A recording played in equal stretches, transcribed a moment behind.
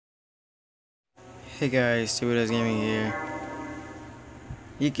Hey guys, Studios Gaming here.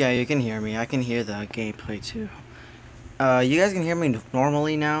 You can hear me. I can hear the gameplay too. You guys can hear me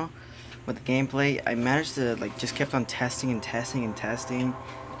normally now with the gameplay. I managed to just kept on testing and testing and testing.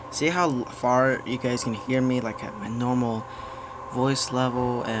 See how far you guys can hear me at my normal voice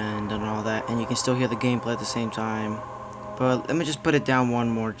level and all that, and you can still hear the gameplay at the same time. But let me just put it down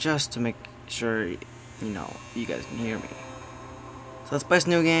one more just to make sure you guys can hear me. So let's play this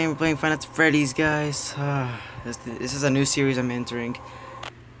new game. We're playing FNAF Freddy's, guys. This is a new series I'm entering.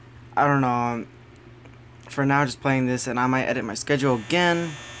 I don't know. For now, just playing this, and I might edit my schedule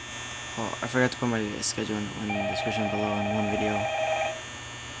again. Oh, I forgot to put my schedule in the description below in one video.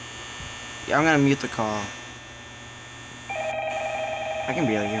 Yeah, I'm gonna mute the call. I can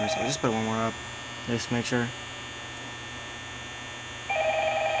barely hear myself. Just put one more up, just to make sure.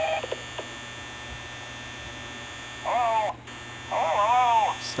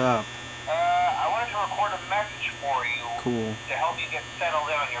 Stop. I wanted to record a message for you. Cool. To help you get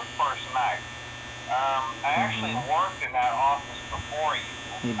settled in on your first night. I actually worked in that office before you.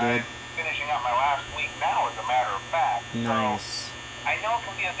 You did? I'm finishing up my last week now, as a matter of fact. Nice. So, I know it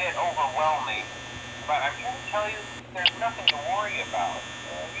can be a bit overwhelming, but I'm here to tell you there's nothing to worry about.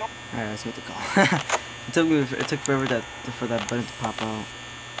 Alright, let's make the call. It took forever for that button to pop out.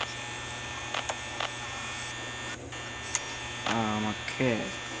 Okay.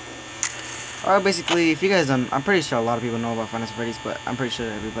 Alright, basically, if you guys don't, I'm pretty sure a lot of people know about FNAF Freddy's, but I'm pretty sure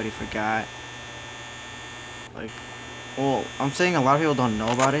everybody forgot. Well, I'm saying a lot of people don't know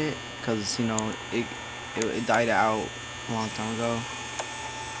about it, because, it died out a long time ago.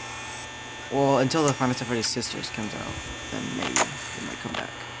 Well, until the FNAF Freddy's Sisters comes out, then maybe it might come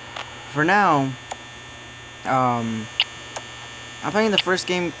back. For now, I'm playing the first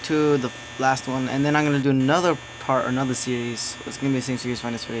game to the last one, and then I'm gonna do another part, another series. It's gonna be the same series,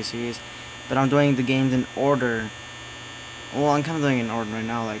 FNAF Freddy's series, but I'm doing the games in order. Well, I'm kind of doing it in order right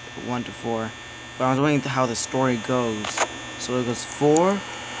now, 1 to 4, but I'm doing how the story goes. So it goes 4,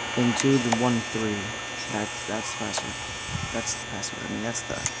 then 2, then 1, 3. That's the password. That's the password. I mean, that's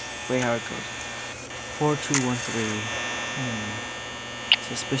the way how it goes. 4, 2, 1, 3.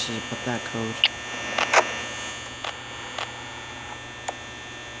 Suspicious about that code.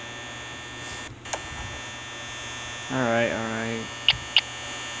 Alright.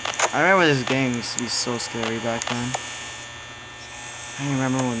 I remember this game used to be so scary back then. I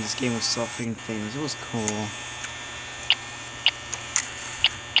remember when this game was so freaking famous. It was cool.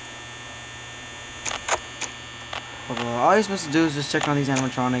 All you're supposed to do is just check on these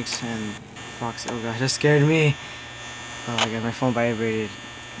animatronics and Foxy. Oh gosh, that scared me. Oh my god, my phone vibrated.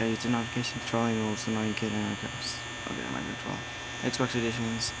 Yeah, you turn notification controlling rules, annoying kid and cups. Okay, I'm not control. Xbox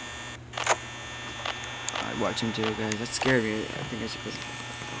editions. I watch him too, guys. That scared me. I think I should put it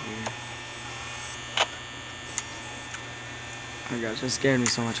over here. Oh my gosh, that scared me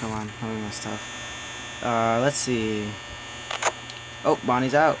so much. Hold on, hold on my stuff. Let's see. Oh,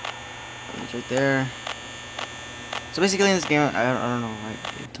 Bonnie's out. Bonnie's right there. So basically in this game, I don't know,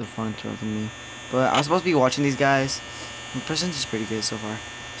 the phone interrupted me. But I'm supposed to be watching these guys. My percentage is pretty good so far. I'm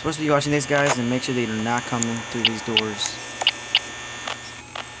supposed to be watching these guys and make sure they are not coming through these doors.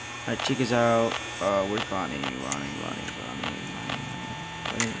 Alright, Chica's out. Where's Bonnie? Bonnie.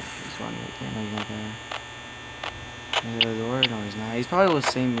 Is Bonnie right there? No, he's not there. Is there a door? No, he's not. He's probably in the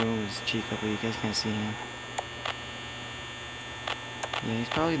same room as Chica, but you guys can't see him. Yeah, he's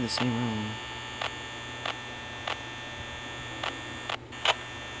probably in the same room.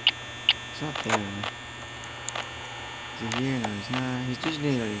 He's not there. Is he here? No, he's not. He's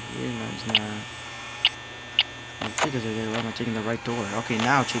usually right here. No, he's not. Oh, Chica's right there. Why am I taking the right door? Okay,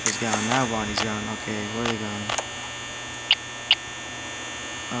 now Chica's gone. Now Bonnie's gone. Okay, where are they gone?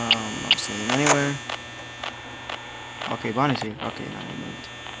 I'm not seeing him anywhere. Okay, Bonnie's here. Okay, now he moved.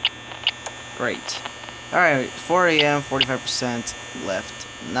 Great. Alright, 4 AM, 45% left.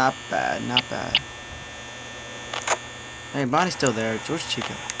 Not bad, not bad. Hey, Bonnie's still there. Where's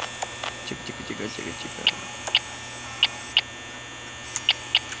Chica? Chica.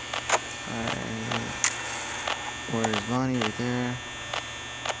 Alright. Where's Bonnie? Right there.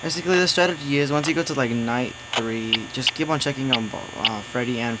 Basically, the strategy is once you go to night 3, just keep on checking on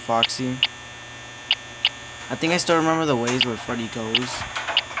Freddy and Foxy. I think I still remember the ways where Freddy goes.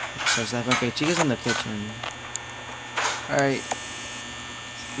 So it's okay, Chica's in the kitchen. Alright.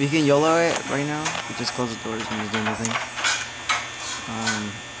 We can YOLO it right now. We just close the doors and just do nothing.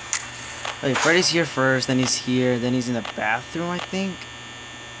 Okay, Freddy's here first, then he's here, then he's in the bathroom, I think.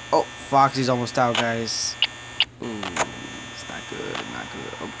 Oh, Foxy's almost out, guys. Ooh, it's not good, not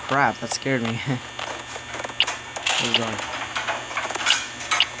good. Oh crap, that scared me. Close the door.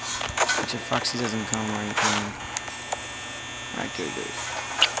 Watch if Foxy doesn't come or anything. Alright, good, good.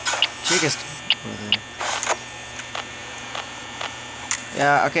 Chica's over there.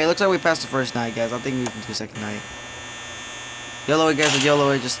 Yeah, okay, looks like we passed the first night, guys. I think we can do the second night. YOLO it, guys,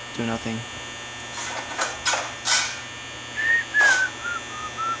 YOLO it, just do nothing.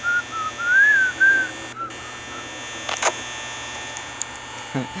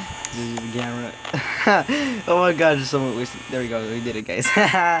 This is the camera. Oh my god, just someone wasted. There we go, we did it, guys.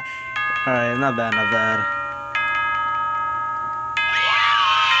 Alright, not bad, not bad.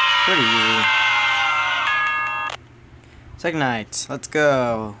 Pretty easy. Second night, let's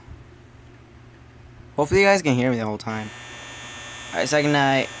go. Hopefully you guys can hear me the whole time. Alright, second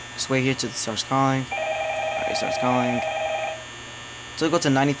night. Just wait here till it starts calling. Alright, it starts calling. So go to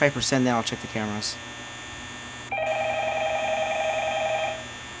 95%, then I'll check the cameras.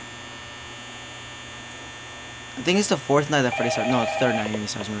 I think it's the fourth night that Freddy starts. No, it's third night and he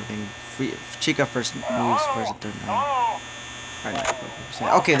starts moving. Chica first moves first the third night. Alright,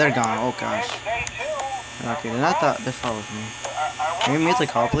 95%. Okay, they're gone. Oh gosh. Okay, they're not that. They're far with me. Can you mute the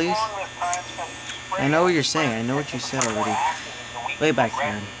call, please? I know what you're saying. I know what you said already. Way back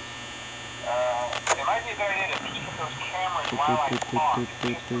then.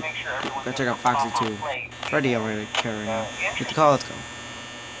 Go check out Foxy too. Freddy already care right now. Mute the call. Let's go.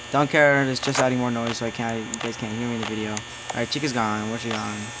 Don't care. It's just adding more noise so you guys can't hear me in the video. Alright, Chica's gone. Where's she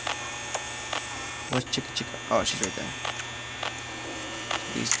gone? Where's Chica? Oh, she's right there.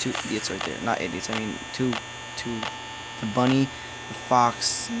 These two idiots right there. Not idiots, I mean two the bunny, the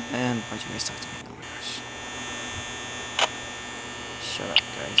fox, and why'd you guys talk to me? Oh my gosh. Shut up,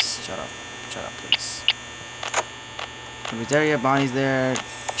 guys. Shut up, please. Nobody's there yet, Bonnie's there,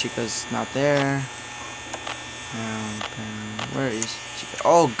 Chica's not there. Where is Chica?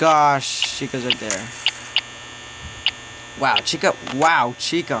 Oh gosh, Chica's right there. Wow,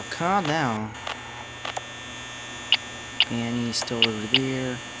 Chica, calm down. Annie's still over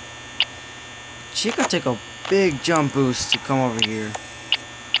there. Chica took a big jump boost to come over here.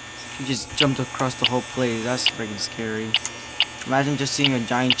 She just jumped across the whole place. That's freaking scary. Imagine just seeing a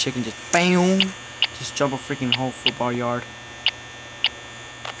giant chicken just BAM! Just jump a freaking whole football yard.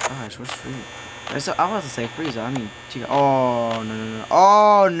 Gosh, where's Freeze? I was about to say Freeze. I mean Chica. Oh no.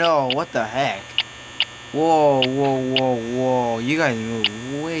 Oh no! What the heck? Whoa! You guys move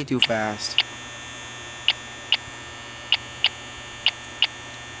way too fast.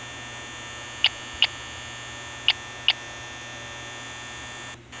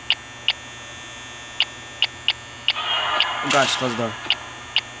 Oh gosh, close the door.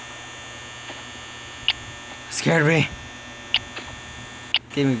 Scared me.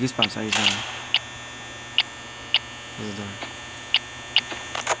 Gave me goosebumps. How you doing? Close the door.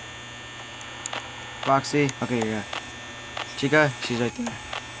 Foxy. Okay, yeah. Chica, she's right there.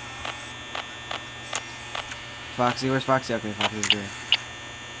 Foxy, where's Foxy? Okay, Foxy's good.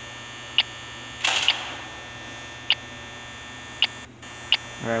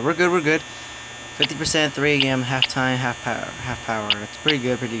 Alright, we're good. 50%, 3 AM, half time, half power. That's pretty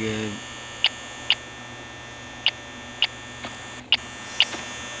good,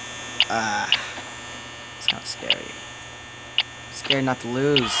 It's kind of scary. Scared not to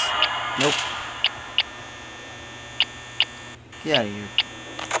lose. Nope. Get out of here.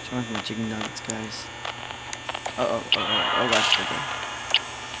 Just want my chicken nuggets, guys. Oh gosh, okay.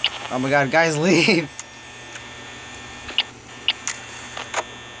 Oh my god, guys, leave!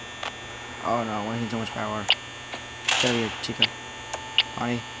 Oh no, I'm wasting too much power. Get out of here, Chica.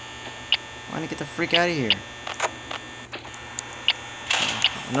 Bonnie. Bonnie, get the freak out of here.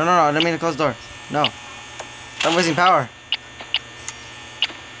 No, I didn't mean to close the door. No. I'm wasting power.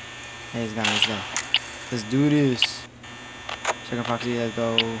 Hey, he's gone, let's go. Let's do this. Check out Foxy, let's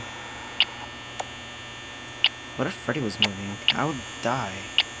go. What if Freddy was moving? I would die.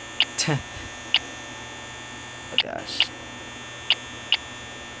 Oh gosh.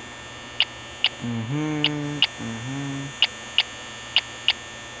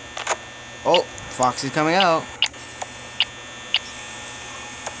 Oh, Foxy's coming out.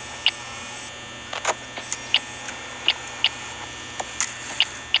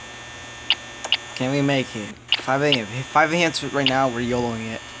 Can we make it? 5 AM. 5 AM right now, we're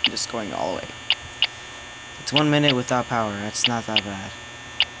YOLOing it. Just going all the way. It's 1 minute without power. That's not that bad.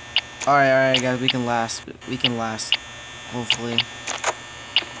 Alright, guys. We can last. Hopefully.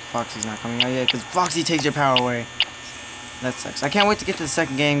 Foxy's not coming out yet, because Foxy takes your power away. That sucks. I can't wait to get to the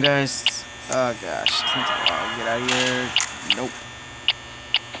second game, guys. Oh, gosh. Get out of here. Nope.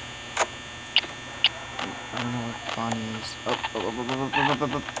 I don't know what Bonnie is. Oh.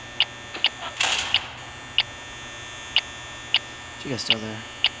 Chica's still there.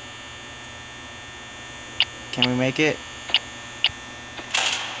 Can we make it?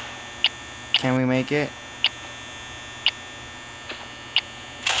 Can we make it?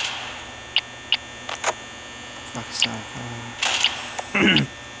 Fuck, stop.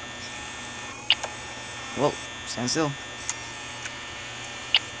 Well, stand still.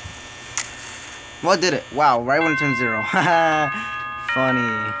 What did it? Wow, right when it turned 0. Haha,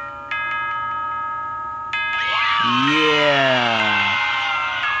 funny. Yeah.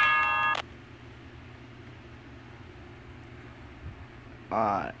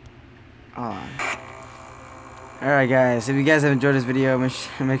 Hold on. Alright guys, if you guys have enjoyed this video, make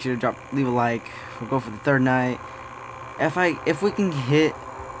sure to leave a like. We'll go for the third night. If we can hit,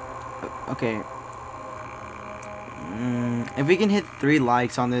 okay, if we can hit 3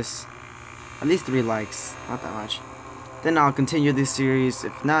 likes on this, at least 3 likes, not that much, then I'll continue this series.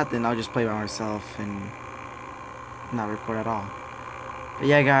 If not, then I'll just play by myself and not record at all. But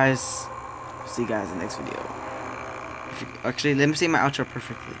yeah guys, see you guys in the next video. Actually, let me say my outro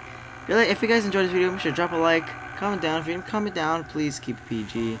perfectly. If you guys enjoyed this video, make sure to drop a like, comment down. If you didn't comment down, please keep it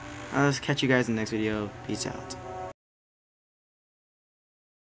PG. I'll just catch you guys in the next video. Peace out.